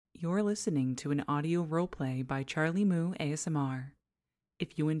You're listening to an audio roleplay by Charlie Moo ASMR.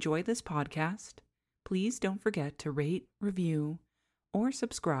 If you enjoy this podcast, please don't forget to rate, review, or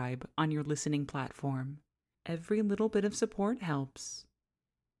subscribe on your listening platform. Every little bit of support helps.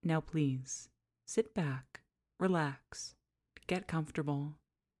 Now please, sit back, relax, get comfortable,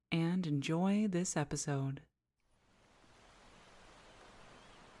 and enjoy this episode.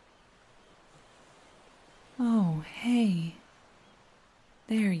 Oh, hey.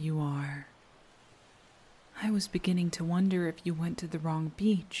 There you are. I was beginning to wonder if you went to the wrong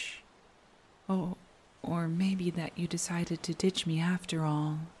beach. Oh, or maybe that you decided to ditch me after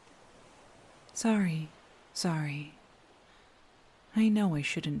all. Sorry. I know I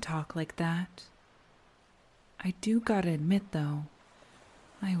shouldn't talk like that. I do gotta admit, though,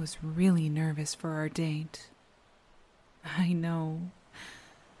 I was really nervous for our date. I know.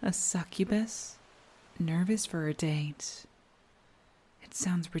 A succubus? Nervous for a date. It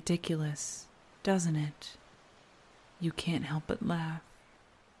sounds ridiculous, doesn't it? You can't help but laugh.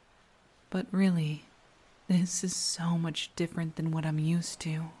 But really, this is so much different than what I'm used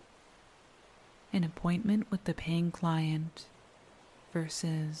to. An appointment with the paying client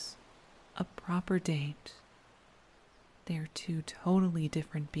versus a proper date. They're two totally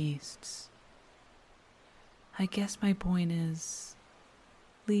different beasts. I guess my point is,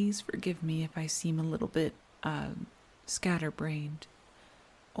 please forgive me if I seem a little bit, scatterbrained.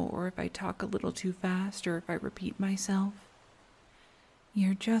 Or if I talk a little too fast, or if I repeat myself.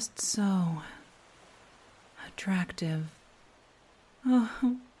 You're just so attractive.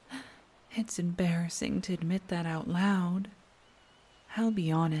 Oh, it's embarrassing to admit that out loud. I'll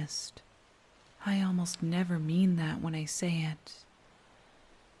be honest, I almost never mean that when I say it.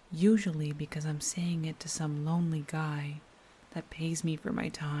 Usually because I'm saying it to some lonely guy that pays me for my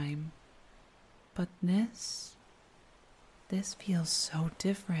time. But this feels so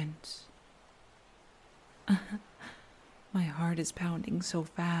different. My heart is pounding so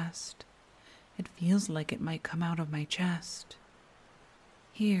fast, it feels like it might come out of my chest.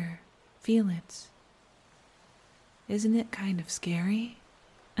 Here, feel it. Isn't it kind of scary?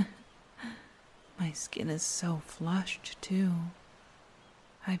 My skin is so flushed, too.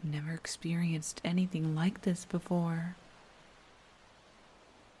 I've never experienced anything like this before.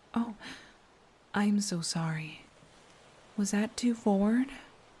 Oh, I'm so sorry. Was that too forward?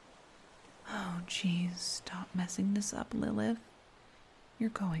 Oh, geez, stop messing this up, Lilith. You're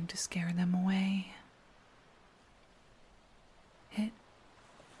going to scare them away.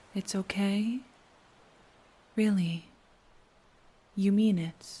 It's okay? Really? You mean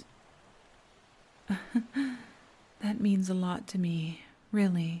it? That means a lot to me,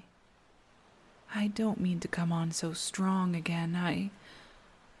 really. I don't mean to come on so strong again.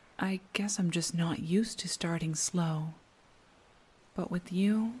 I guess I'm just not used to starting slow. But with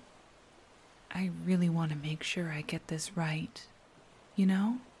you, I really want to make sure I get this right, you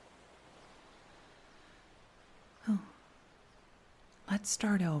know? Oh, let's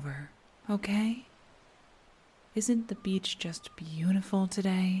start over, okay? Isn't the beach just beautiful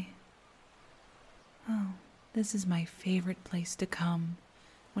today? Oh, this is my favorite place to come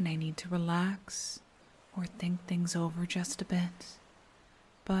when I need to relax or think things over just a bit.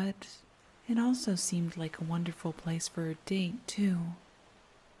 But it also seemed like a wonderful place for a date, too.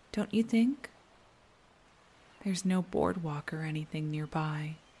 Don't you think? There's no boardwalk or anything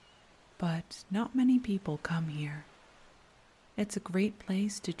nearby, but not many people come here. It's a great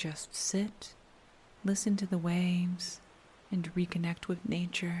place to just sit, listen to the waves, and reconnect with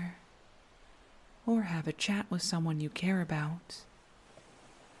nature. Or have a chat with someone you care about.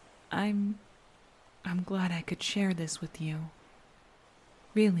 I'm glad I could share this with you.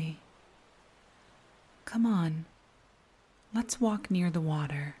 Really. Come on, let's walk near the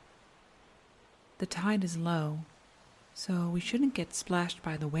water. The tide is low, so we shouldn't get splashed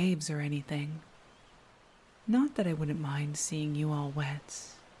by the waves or anything. Not that I wouldn't mind seeing you all wet.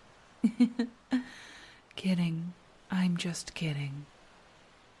 Kidding, I'm just kidding.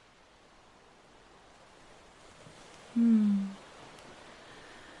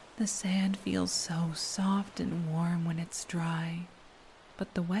 The sand feels so soft and warm when it's dry.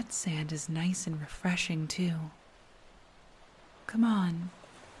 But the wet sand is nice and refreshing, too. Come on,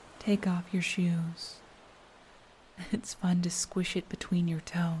 take off your shoes. It's fun to squish it between your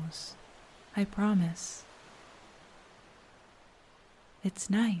toes. I promise. It's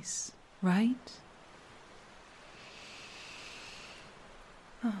nice, right?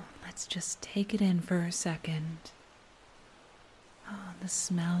 Oh, let's just take it in for a second. Oh, the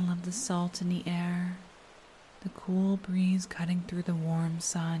smell of the salt in the air. The cool breeze cutting through the warm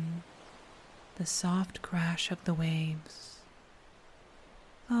sun, the soft crash of the waves.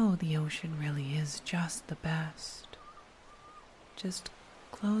 Oh, the ocean really is just the best. Just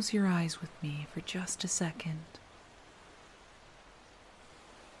close your eyes with me for just a second.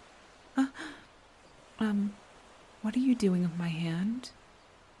 Uh, what are you doing with my hand?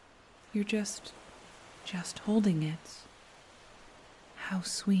 You're just holding it. How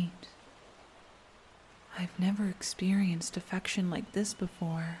sweet. I've never experienced affection like this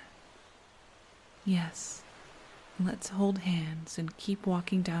before. Yes, let's hold hands and keep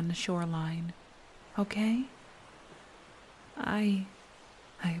walking down the shoreline, okay? I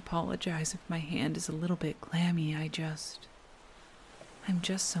apologize if my hand is a little bit clammy. I'm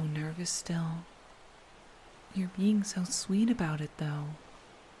just so nervous still. You're being so sweet about it, though.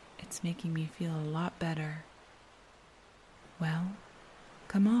 It's making me feel a lot better. Well,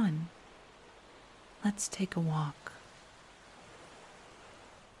 come on. Let's take a walk.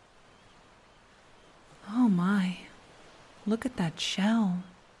 Oh my, look at that shell.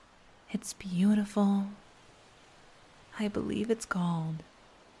 It's beautiful. I believe it's called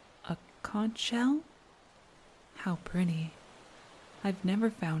a conch shell? How pretty. I've never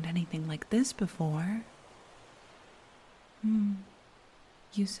found anything like this before.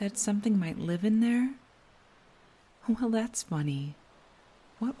 You said something might live in there? Well, that's funny.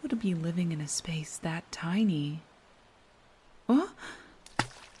 What would be living in a space that tiny? Oh?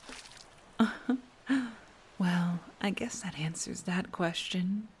 Well, I guess that answers that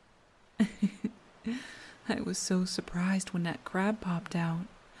question. I was so surprised when that crab popped out.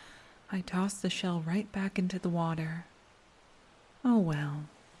 I tossed the shell right back into the water. Oh well,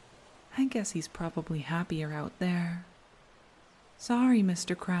 I guess he's probably happier out there. Sorry,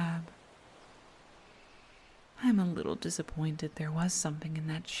 Mr. Crab. I'm a little disappointed there was something in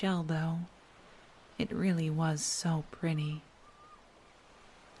that shell, though. It really was so pretty.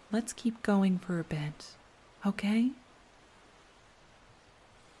 Let's keep going for a bit, okay?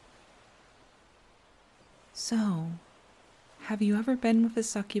 So, have you ever been with a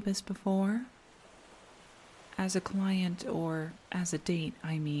succubus before? As a client or as a date,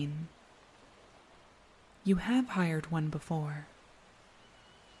 I mean. You have hired one before.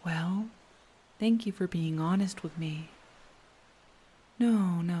 Well, thank you for being honest with me.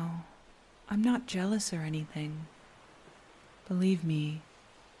 No, I'm not jealous or anything. Believe me,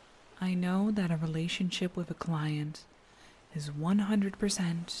 I know that a relationship with a client is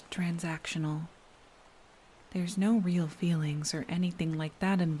 100% transactional. There's no real feelings or anything like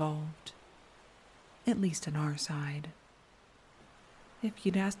that involved, at least on our side. If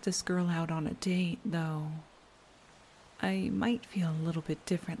you'd ask this girl out on a date, though, I might feel a little bit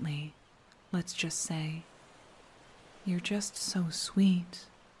differently, let's just say. You're just so sweet.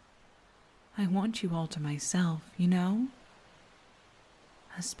 I want you all to myself, you know?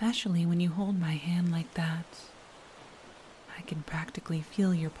 Especially when you hold my hand like that. I can practically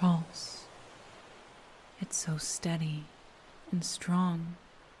feel your pulse. It's so steady and strong.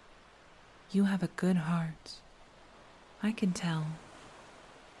 You have a good heart. I can tell.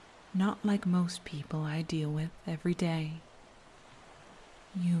 Not like most people I deal with every day.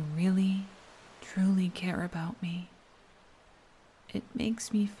 You really, truly care about me. It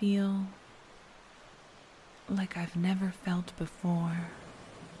makes me feel like I've never felt before.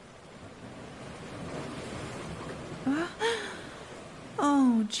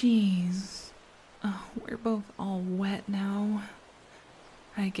 Oh, jeez. Oh, we're both all wet now.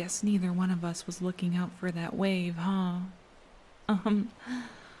 I guess neither one of us was looking out for that wave, huh?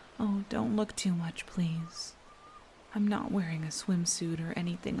 Oh, don't look too much, please. I'm not wearing a swimsuit or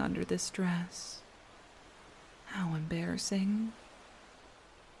anything under this dress. How embarrassing.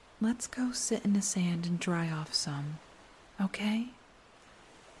 Let's go sit in the sand and dry off some, okay?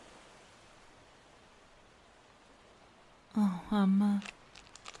 Oh,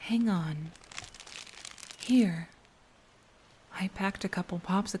 hang on. Here. I packed a couple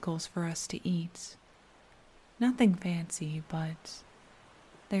popsicles for us to eat. Nothing fancy, but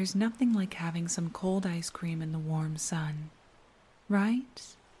there's nothing like having some cold ice cream in the warm sun,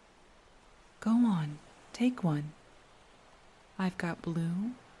 right? Go on, take one. I've got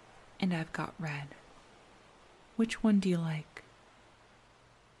blue and I've got red. Which one do you like?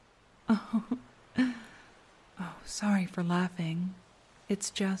 Oh, sorry for laughing.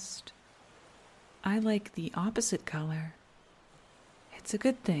 It's just, I like the opposite color. It's a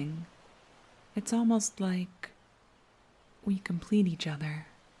good thing. It's almost like we complete each other.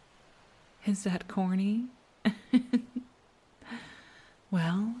 Is that corny?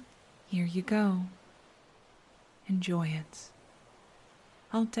 Well, here you go. Enjoy it.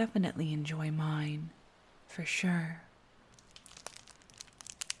 I'll definitely enjoy mine, for sure.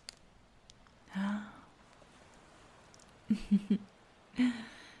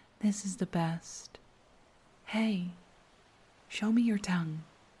 This is the best. Hey, show me your tongue.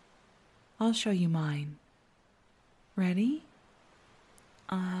 I'll show you mine. Ready?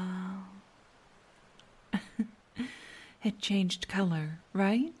 It changed color,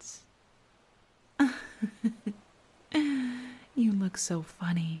 right? You look so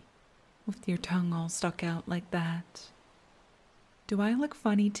funny, with your tongue all stuck out like that. Do I look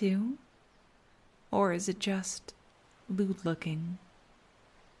funny too? Or is it just lewd looking?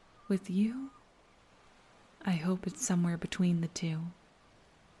 With you? I hope it's somewhere between the two.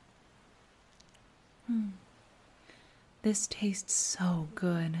 This tastes so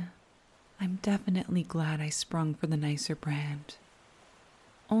good. I'm definitely glad I sprung for the nicer brand.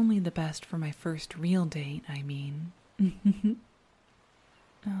 Only the best for my first real date, I mean.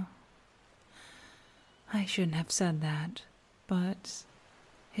 Oh. I shouldn't have said that, but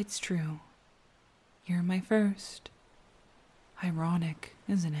it's true. You're my first. Ironic,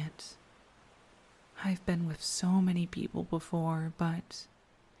 isn't it? I've been with so many people before, but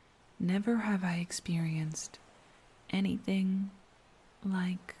never have I experienced anything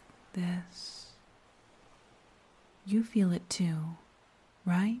like this. You feel it too,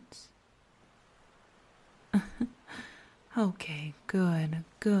 right? Okay, good,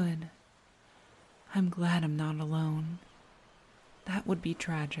 good. I'm glad I'm not alone. That would be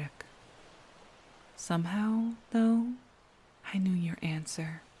tragic. Somehow, though, I knew your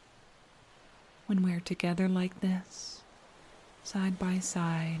answer. When we're together like this, side by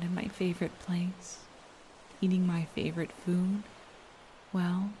side in my favorite place, eating my favorite food,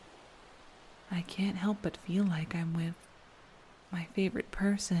 well, I can't help but feel like I'm with my favorite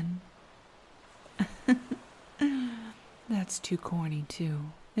person. That's too corny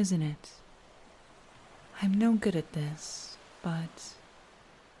too, isn't it? I'm no good at this, but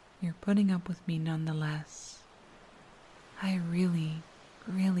you're putting up with me nonetheless. I really,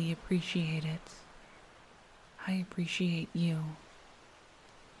 really appreciate it. I appreciate you.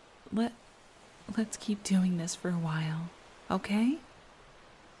 Let's keep doing this for a while, okay?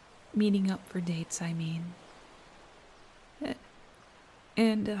 Meeting up for dates, I mean.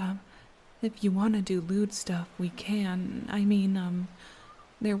 And, if you want to do lewd stuff, we can. I mean,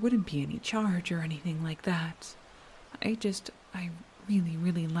 there wouldn't be any charge or anything like that. I really,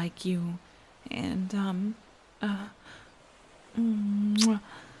 really like you. And,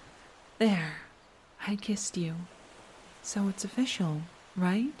 there. I kissed you. So it's official,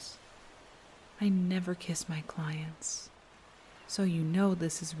 right? I never kiss my clients. So you know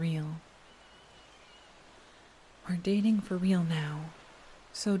this is real. We're dating for real now.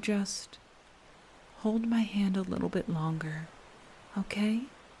 So just hold my hand a little bit longer, okay?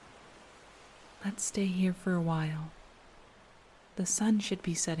 Let's stay here for a while. The sun should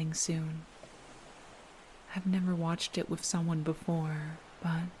be setting soon. I've never watched it with someone before,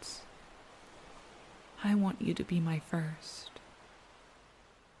 but I want you to be my first.